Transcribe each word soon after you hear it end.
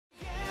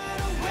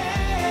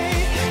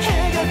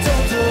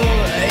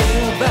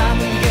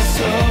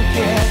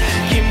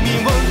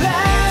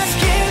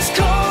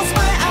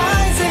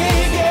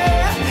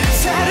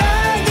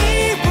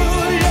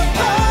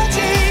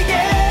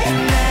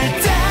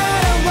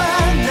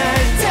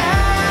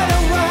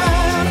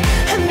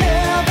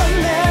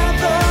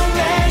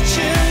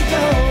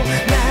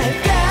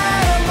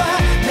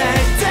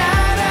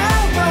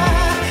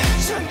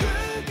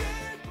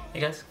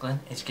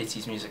everyone, it's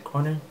KC's Music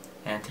Corner,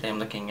 and today I'm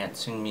looking at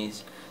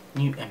Sunmi's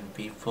new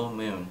MV, Full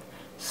Moon.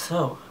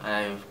 So,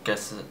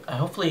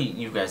 hopefully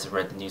you guys have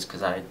read the news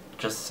because I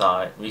just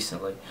saw it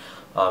recently,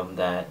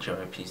 that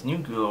JYP's new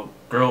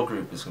girl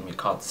group is going to be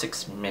called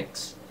 6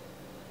 Mix.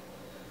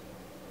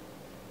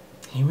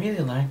 He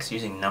really likes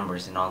using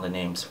numbers in all the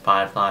names: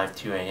 5 Live,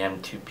 2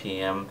 AM, 2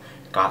 PM,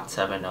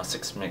 GOT7, now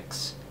 6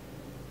 Mix.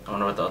 I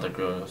wonder what the other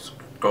girl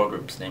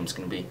group's name is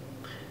going to be.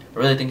 I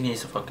really think he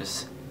needs to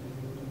focus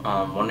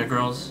Wonder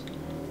Girls,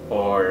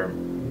 or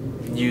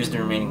use the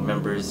remaining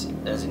members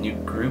as a new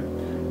group,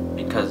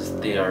 because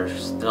they are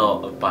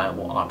still a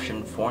viable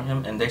option for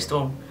him and they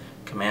still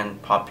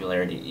command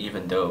popularity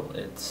even though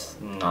it's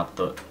not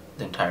the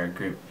entire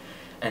group.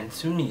 And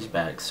Sunmi's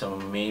back, so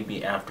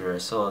maybe after a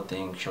solo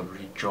thing she'll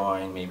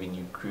rejoin, maybe a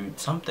new group,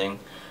 something.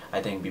 I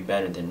think it'd be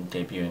better than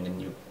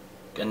debuting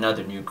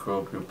another new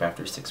girl group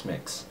after 6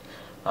 Mix.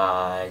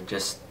 I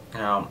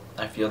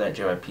feel that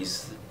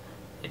JYP's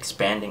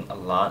expanding a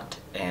lot,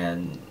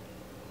 and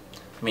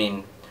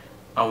I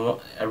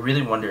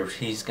really wonder if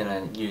he's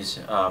gonna use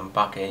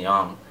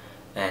Yong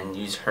and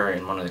use her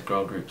in one of the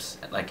girl groups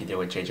like he did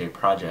with JJ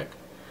Project,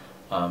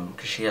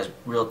 because she has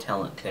real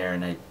talent there,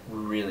 and I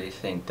really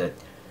think that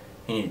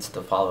he needs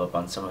to follow up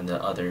on some of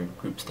the other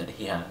groups that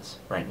he has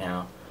right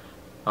now.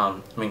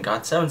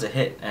 GOT7's a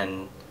hit,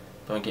 and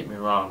don't get me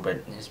wrong,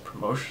 but his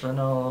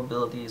promotional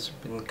abilities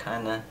have been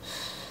kinda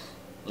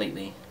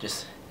lately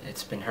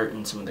it's been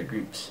hurting some of the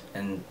groups.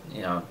 And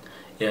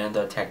even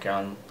though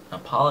Taecyeon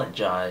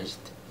apologized,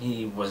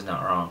 he was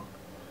not wrong.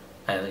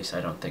 At least I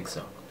don't think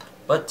so.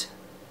 But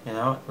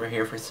we're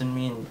here for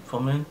Sunmi and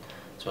Full Moon,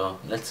 so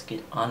let's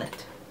get on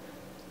it.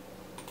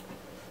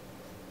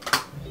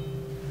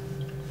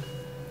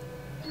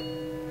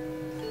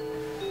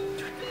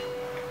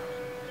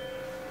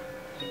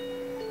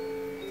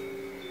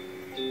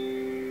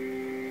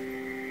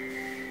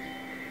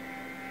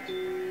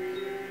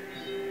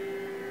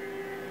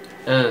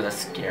 Ugh, that's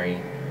scary.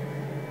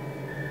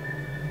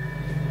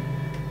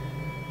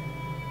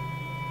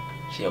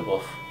 She a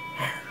wolf.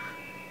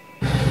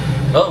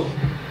 Oh!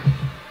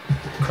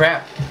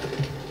 Crap!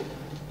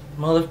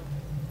 Mother...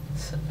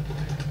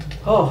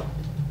 Oh!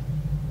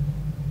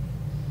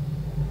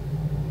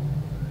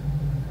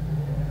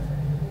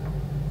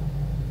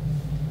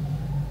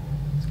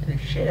 Scared the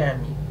shit out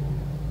of me.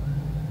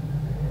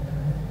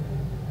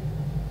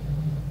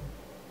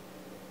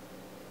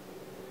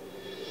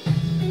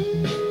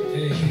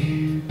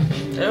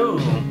 Oh!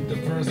 The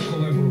first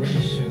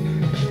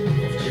collaboration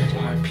of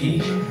JYP.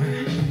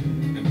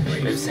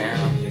 Good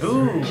sound.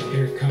 Ooh!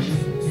 Here comes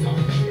the song.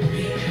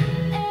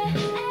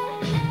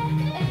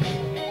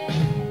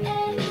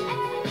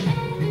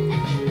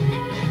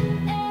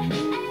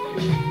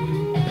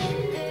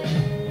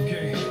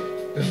 Okay,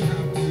 let's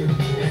count to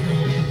echo.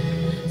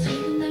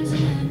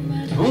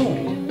 Ooh!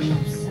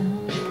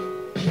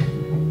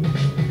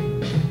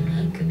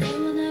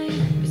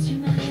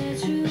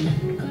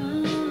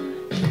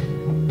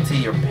 See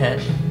your pet.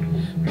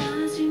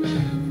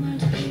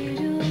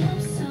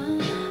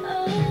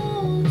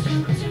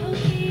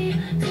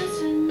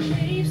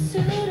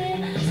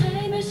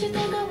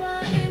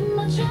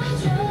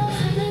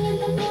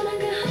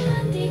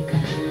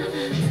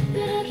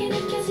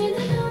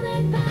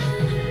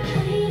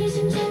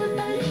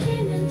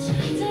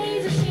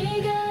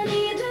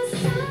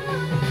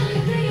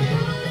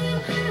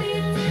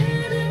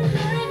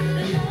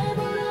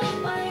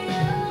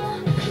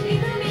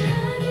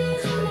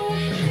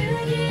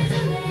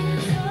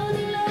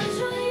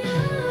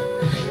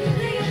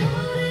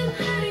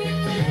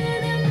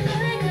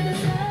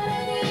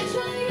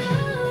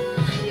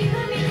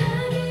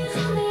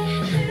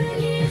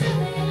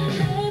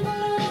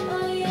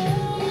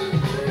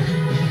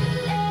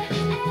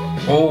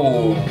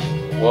 Oh,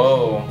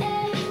 whoa.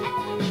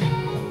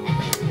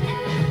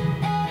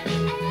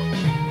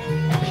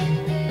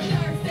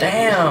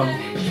 Damn.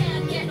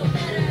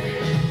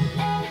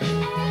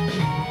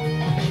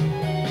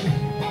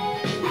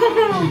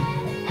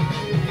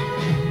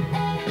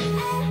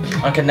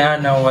 Okay, now I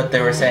know what they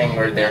were saying,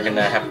 where they're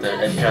gonna have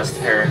to adjust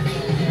her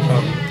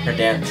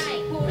dance.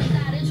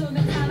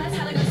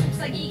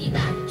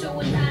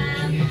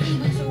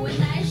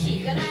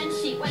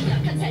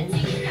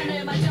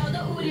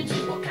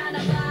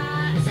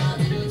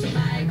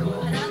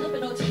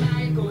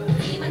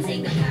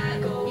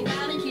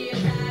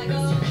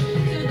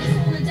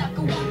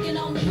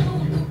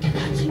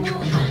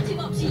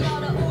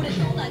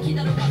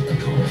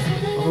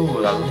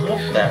 Ooh, I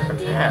love that for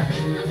that.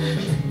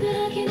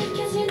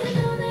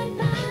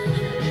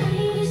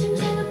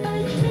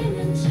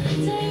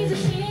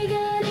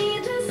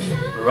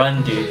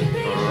 Run, dude,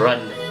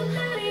 run.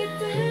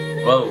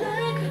 Whoa.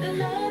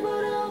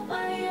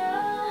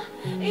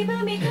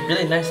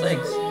 Really nice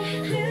legs.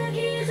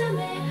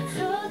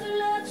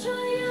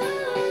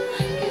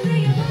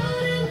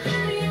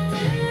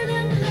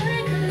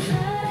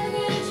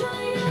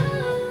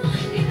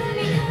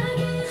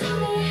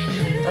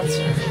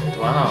 That's,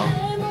 wow.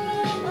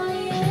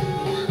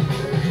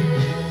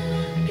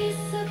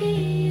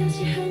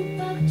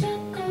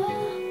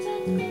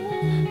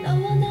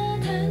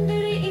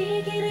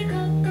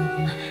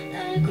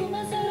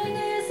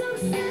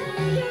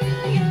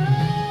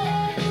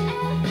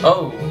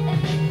 Oh,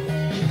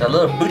 that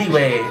little booty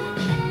wave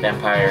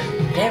vampire.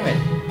 Damn it.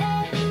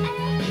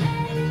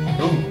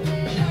 Ooh.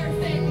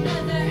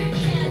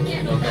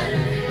 No better.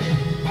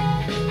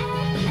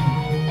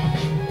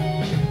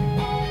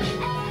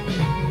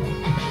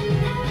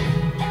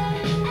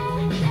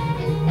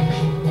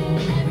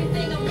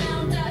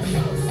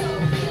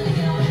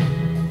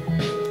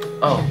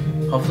 Oh,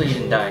 hopefully you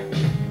didn't die.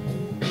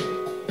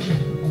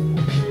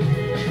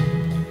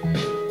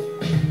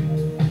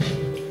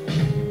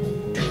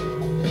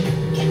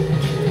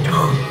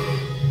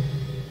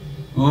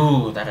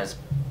 Ooh, that has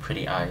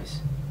pretty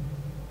eyes.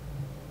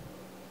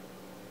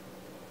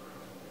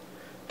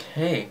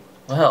 Okay,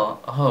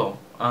 well,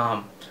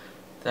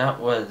 that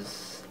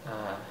was,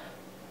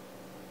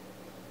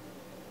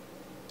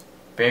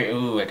 very,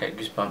 ooh, I got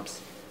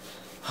goosebumps.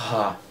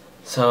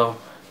 So,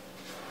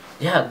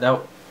 yeah,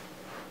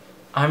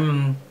 I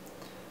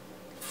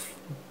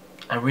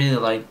really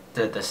like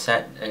the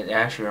set. It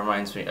actually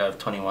reminds me of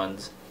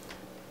 21's.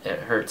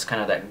 It hurts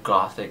kind of that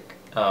gothic,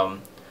 that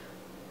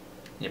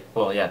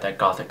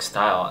gothic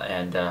style,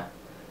 and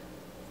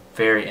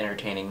very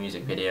entertaining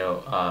music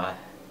video.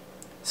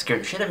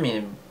 Scared the shit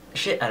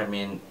out of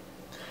me, and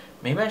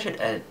maybe I should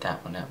edit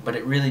that one out. But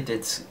it really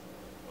did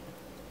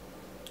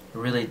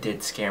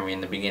scare me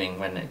in the beginning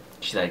when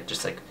she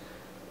just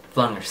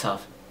flung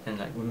herself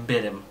and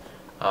bit him.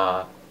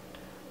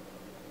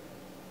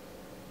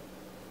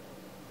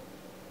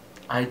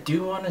 I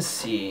do want to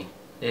see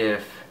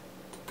if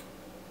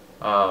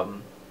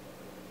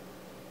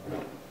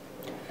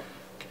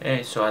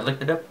okay, so I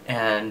looked it up,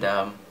 and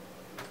the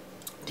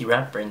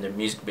rapper in the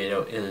music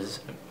video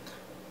is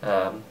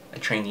a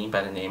trainee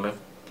by the name of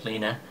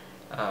Lena.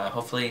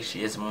 Hopefully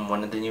she is in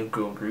one of the new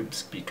girl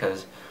groups,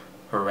 because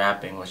her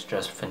rapping was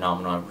just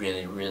phenomenal. I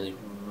really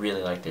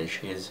liked it.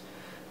 She is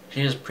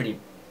pretty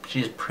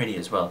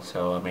as well,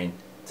 so I mean,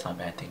 it's not a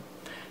bad thing.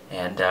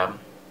 And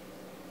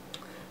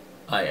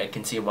I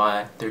can see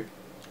why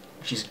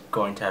she's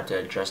going to have to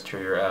adjust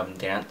her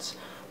dance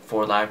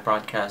for live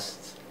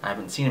broadcasts. I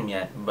haven't seen them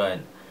yet,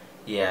 but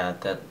yeah,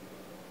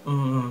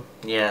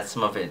 yeah,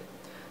 some of it,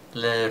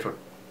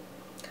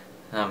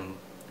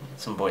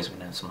 some boys are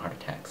gonna have some heart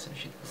attacks if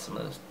she does some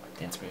of those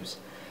dance moves.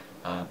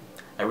 I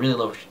really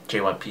love what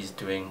JYP's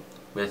doing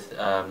with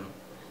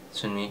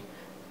Sunmi.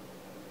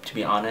 To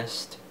be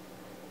honest,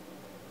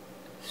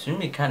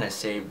 Sunmi kind of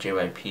saved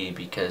JYP,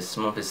 because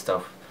some of his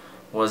stuff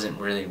wasn't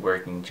really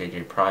working.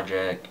 JJ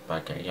Project by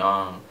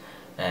Jaejoong,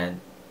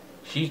 and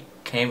she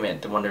came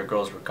in, when their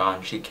girls were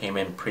gone, she came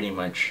in pretty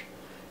much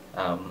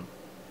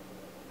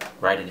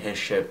righted his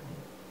ship,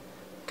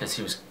 because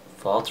he was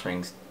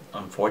faltering,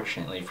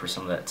 unfortunately, for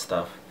some of that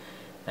stuff.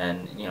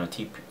 And you know,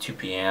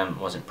 2PM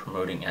wasn't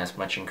promoting as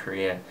much in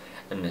Korea,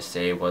 and Miss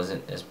A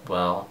wasn't as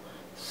well.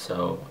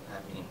 So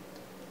I mean,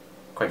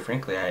 quite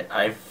frankly,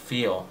 I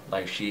feel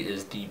like she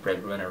is the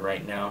breadwinner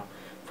right now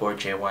for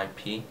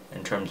JYP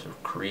in terms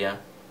of Korea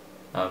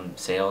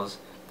sales.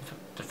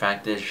 The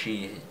fact is,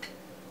 she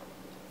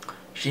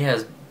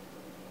has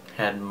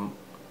had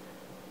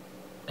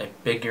a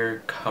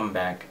bigger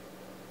comeback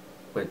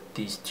with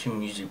these 2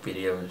 music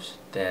videos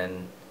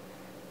than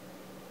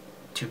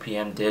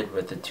 2PM did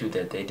with the 2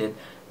 that they did.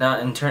 Now,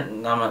 I'm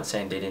not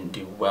saying they didn't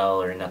do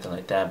well or nothing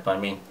like that, but I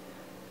mean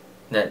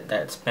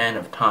that span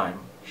of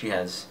time, she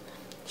had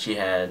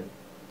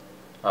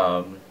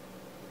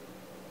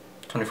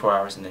 24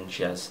 hours, and then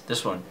she has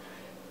this one.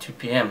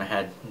 2PM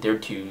had their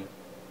 2.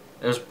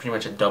 It was pretty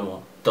much a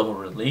double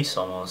release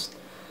almost.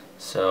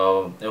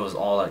 So it was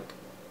all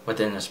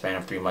within a span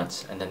of 3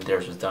 months, and then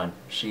theirs was done.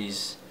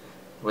 She's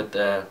with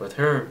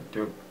her,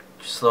 they're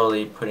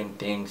slowly putting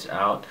things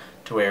out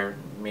to where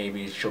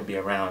maybe she'll be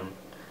around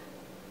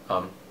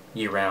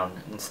year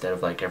round instead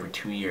of every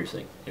 2 years,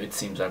 it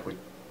seems like with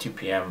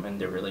 2PM and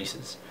their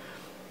releases.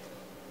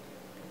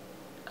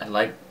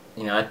 I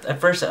at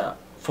first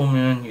Full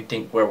Moon, you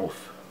think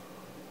werewolf,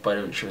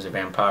 but she was a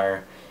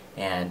vampire,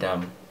 and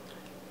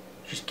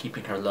she's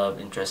keeping her love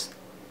interest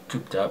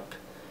cooped up,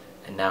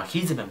 and now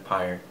he's a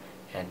vampire,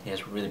 and he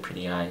has really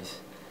pretty eyes,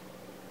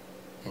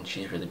 and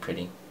she's really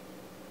pretty.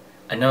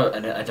 I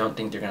don't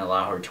think they're gonna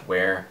allow her to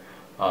wear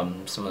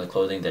some of the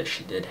clothing that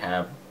she did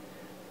have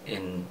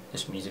in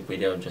this music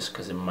video, just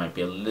because it might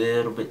be a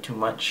little bit too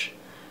much.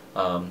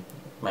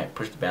 Might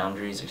push the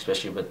boundaries,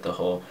 especially with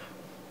the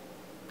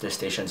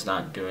station's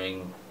not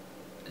doing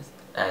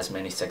as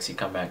many sexy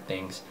comeback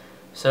things.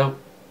 So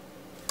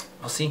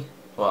we'll see.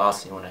 Well, I'll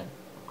see when I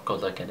go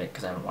look at it,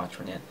 because I haven't watched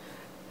one yet.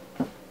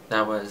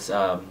 That was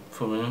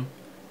Full Moon,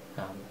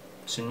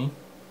 Sunmi.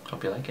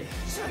 Hope you like it.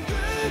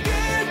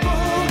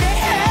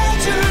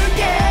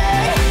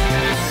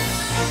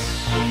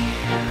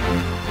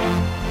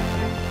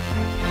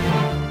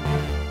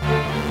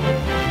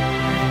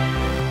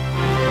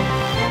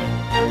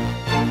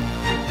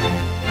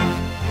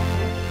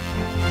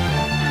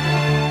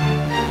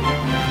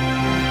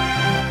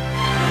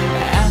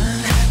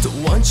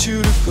 want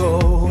you to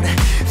go.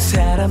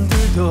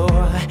 사람들도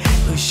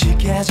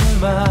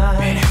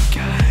의식하지만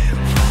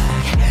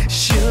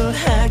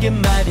확실하게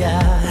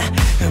말야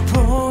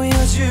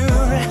보여줄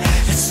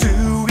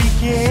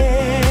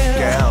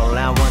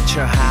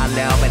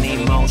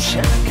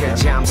그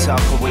잠석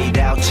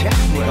without you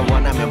네가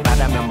원하면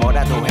바라면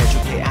뭐라도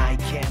해줄게 I